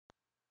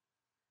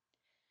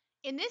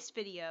In this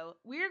video,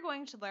 we are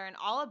going to learn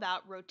all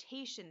about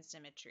rotation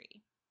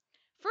symmetry.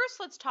 First,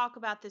 let's talk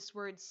about this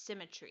word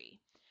symmetry.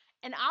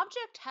 An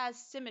object has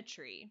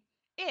symmetry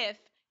if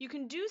you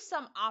can do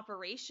some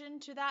operation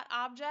to that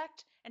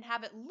object and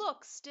have it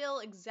look still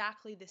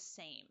exactly the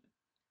same.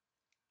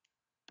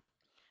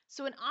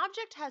 So an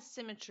object has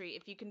symmetry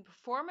if you can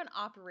perform an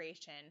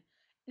operation,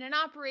 and an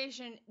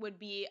operation would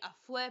be a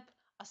flip,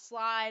 a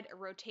slide, a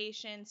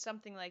rotation,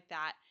 something like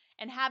that,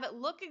 and have it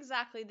look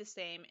exactly the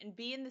same and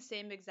be in the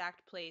same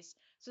exact place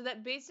so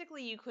that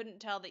basically you couldn't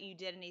tell that you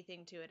did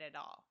anything to it at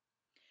all.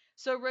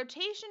 So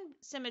rotation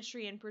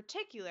symmetry in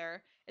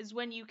particular is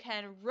when you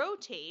can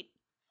rotate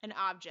an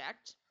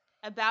object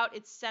about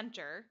its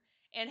center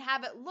and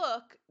have it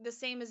look the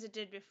same as it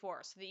did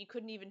before so that you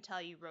couldn't even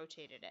tell you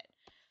rotated it.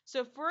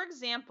 So for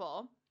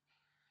example,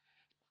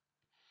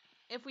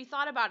 if we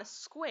thought about a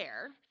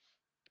square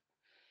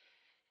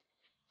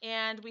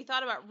and we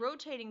thought about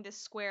rotating this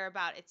square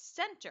about its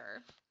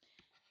center,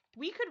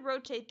 we could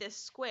rotate this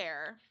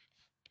square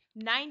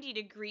 90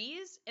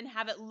 degrees and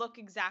have it look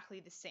exactly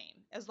the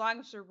same as long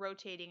as we're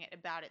rotating it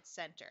about its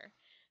center.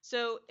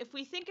 So if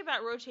we think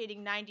about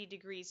rotating 90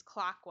 degrees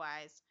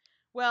clockwise,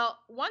 well,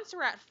 once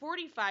we're at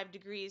 45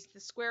 degrees,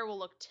 the square will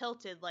look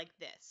tilted like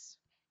this.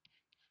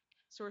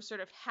 So we're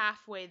sort of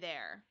halfway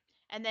there.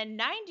 And then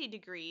 90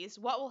 degrees,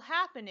 what will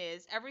happen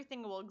is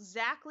everything will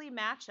exactly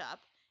match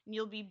up and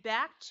you'll be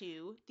back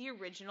to the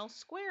original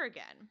square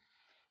again.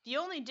 The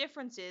only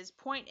difference is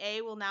point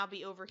A will now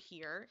be over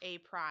here, A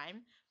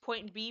prime,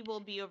 point B will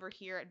be over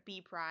here at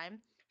B prime,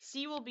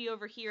 C will be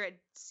over here at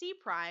C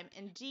prime,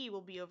 and D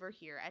will be over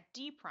here at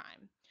D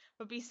prime.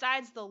 But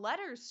besides the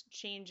letters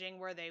changing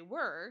where they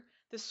were,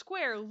 the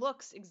square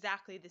looks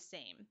exactly the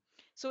same.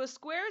 So a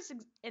square is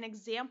an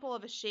example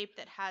of a shape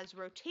that has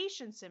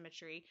rotation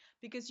symmetry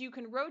because you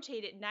can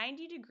rotate it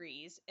 90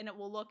 degrees and it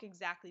will look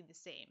exactly the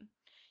same.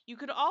 You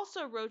could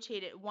also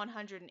rotate it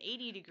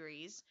 180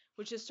 degrees,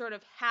 which is sort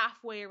of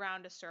halfway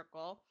around a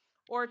circle,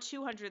 or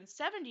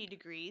 270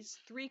 degrees,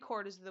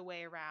 3/4 of the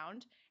way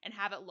around, and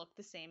have it look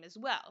the same as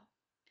well.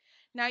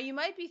 Now you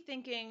might be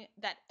thinking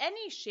that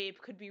any shape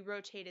could be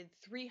rotated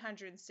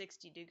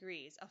 360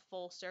 degrees, a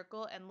full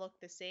circle, and look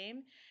the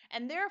same,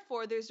 and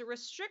therefore there's a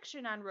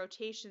restriction on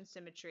rotation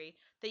symmetry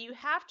that you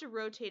have to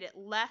rotate it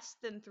less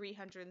than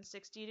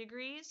 360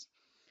 degrees,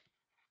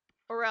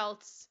 or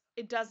else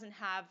it doesn't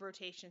have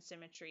rotation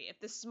symmetry. If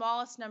the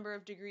smallest number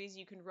of degrees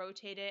you can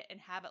rotate it and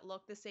have it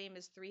look the same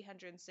as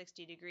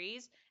 360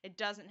 degrees, it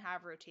doesn't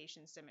have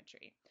rotation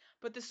symmetry.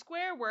 But the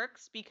square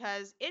works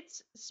because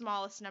its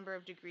smallest number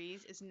of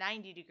degrees is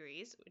 90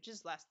 degrees, which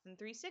is less than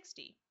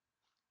 360.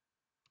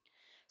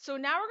 So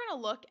now we're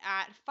going to look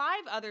at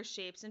 5 other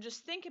shapes and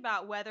just think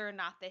about whether or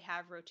not they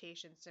have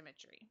rotation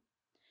symmetry.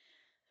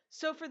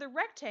 So for the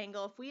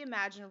rectangle, if we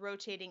imagine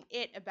rotating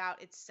it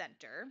about its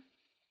center,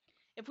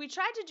 if we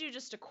tried to do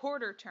just a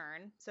quarter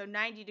turn, so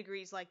 90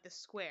 degrees like the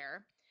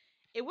square,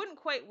 it wouldn't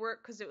quite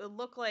work because it would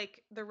look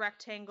like the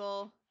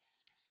rectangle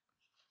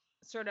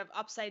sort of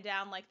upside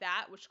down like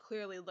that, which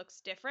clearly looks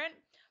different.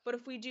 But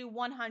if we do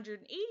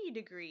 180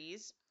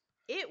 degrees,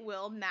 it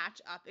will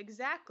match up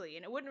exactly.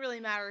 And it wouldn't really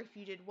matter if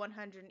you did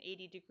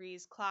 180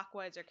 degrees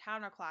clockwise or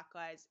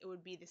counterclockwise, it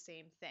would be the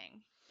same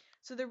thing.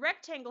 So the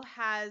rectangle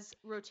has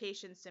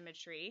rotation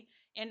symmetry,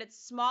 and its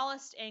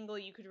smallest angle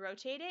you could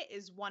rotate it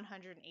is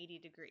 180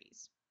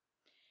 degrees.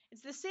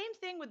 It's the same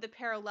thing with the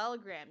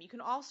parallelogram. You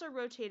can also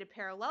rotate a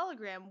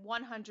parallelogram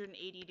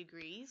 180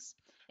 degrees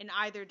in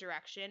either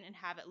direction and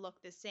have it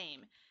look the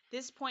same.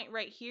 This point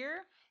right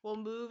here will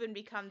move and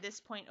become this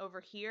point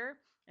over here,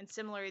 and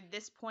similarly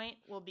this point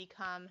will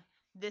become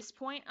this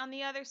point on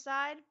the other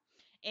side.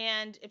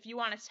 And if you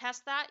want to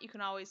test that, you can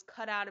always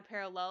cut out a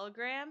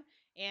parallelogram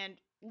and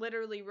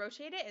literally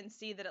rotate it and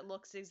see that it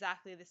looks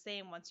exactly the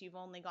same once you've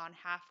only gone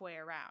halfway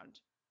around.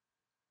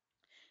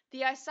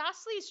 The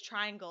isosceles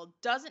triangle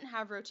doesn't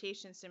have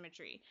rotation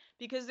symmetry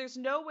because there's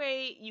no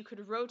way you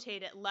could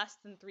rotate it less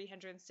than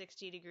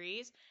 360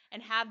 degrees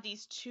and have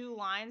these two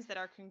lines that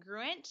are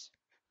congruent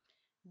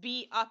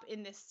be up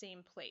in this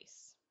same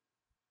place.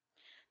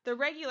 The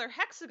regular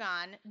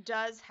hexagon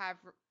does have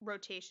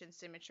rotation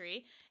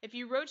symmetry. If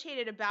you rotate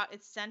it about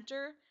its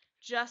center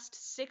just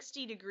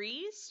 60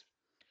 degrees,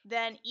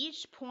 then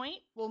each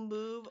point will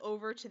move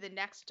over to the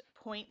next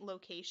point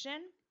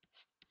location.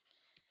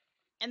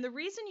 And the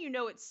reason you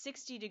know it's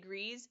 60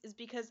 degrees is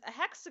because a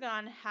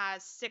hexagon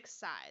has 6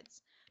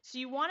 sides. So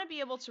you want to be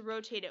able to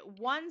rotate it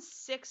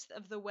 1/6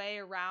 of the way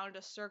around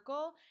a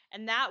circle,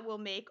 and that will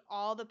make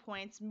all the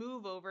points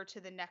move over to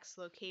the next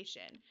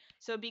location.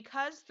 So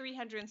because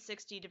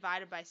 360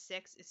 divided by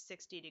 6 is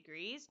 60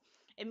 degrees,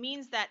 it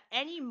means that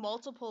any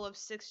multiple of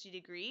 60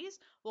 degrees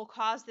will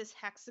cause this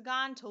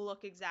hexagon to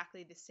look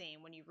exactly the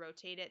same when you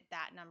rotate it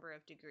that number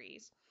of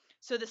degrees.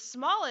 So the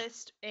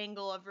smallest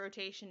angle of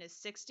rotation is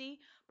 60,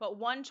 but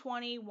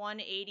 120,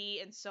 180,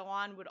 and so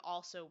on would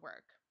also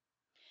work.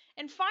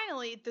 And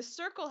finally, the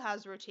circle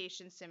has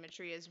rotation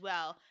symmetry as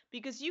well,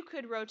 because you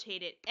could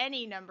rotate it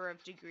any number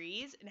of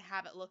degrees and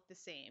have it look the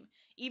same,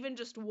 even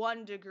just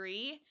 1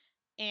 degree,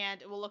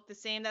 and it will look the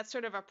same. That's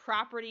sort of a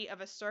property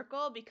of a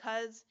circle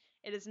because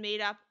it is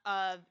made up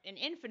of an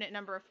infinite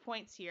number of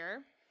points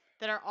here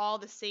that are all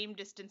the same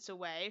distance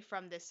away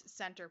from this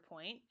center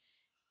point.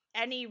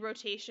 Any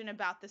rotation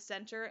about the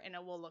center and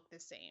it will look the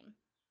same.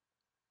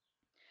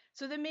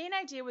 So the main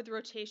idea with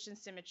rotation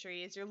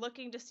symmetry is you're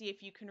looking to see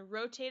if you can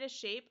rotate a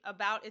shape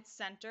about its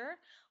center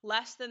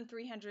less than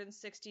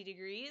 360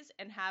 degrees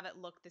and have it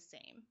look the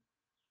same.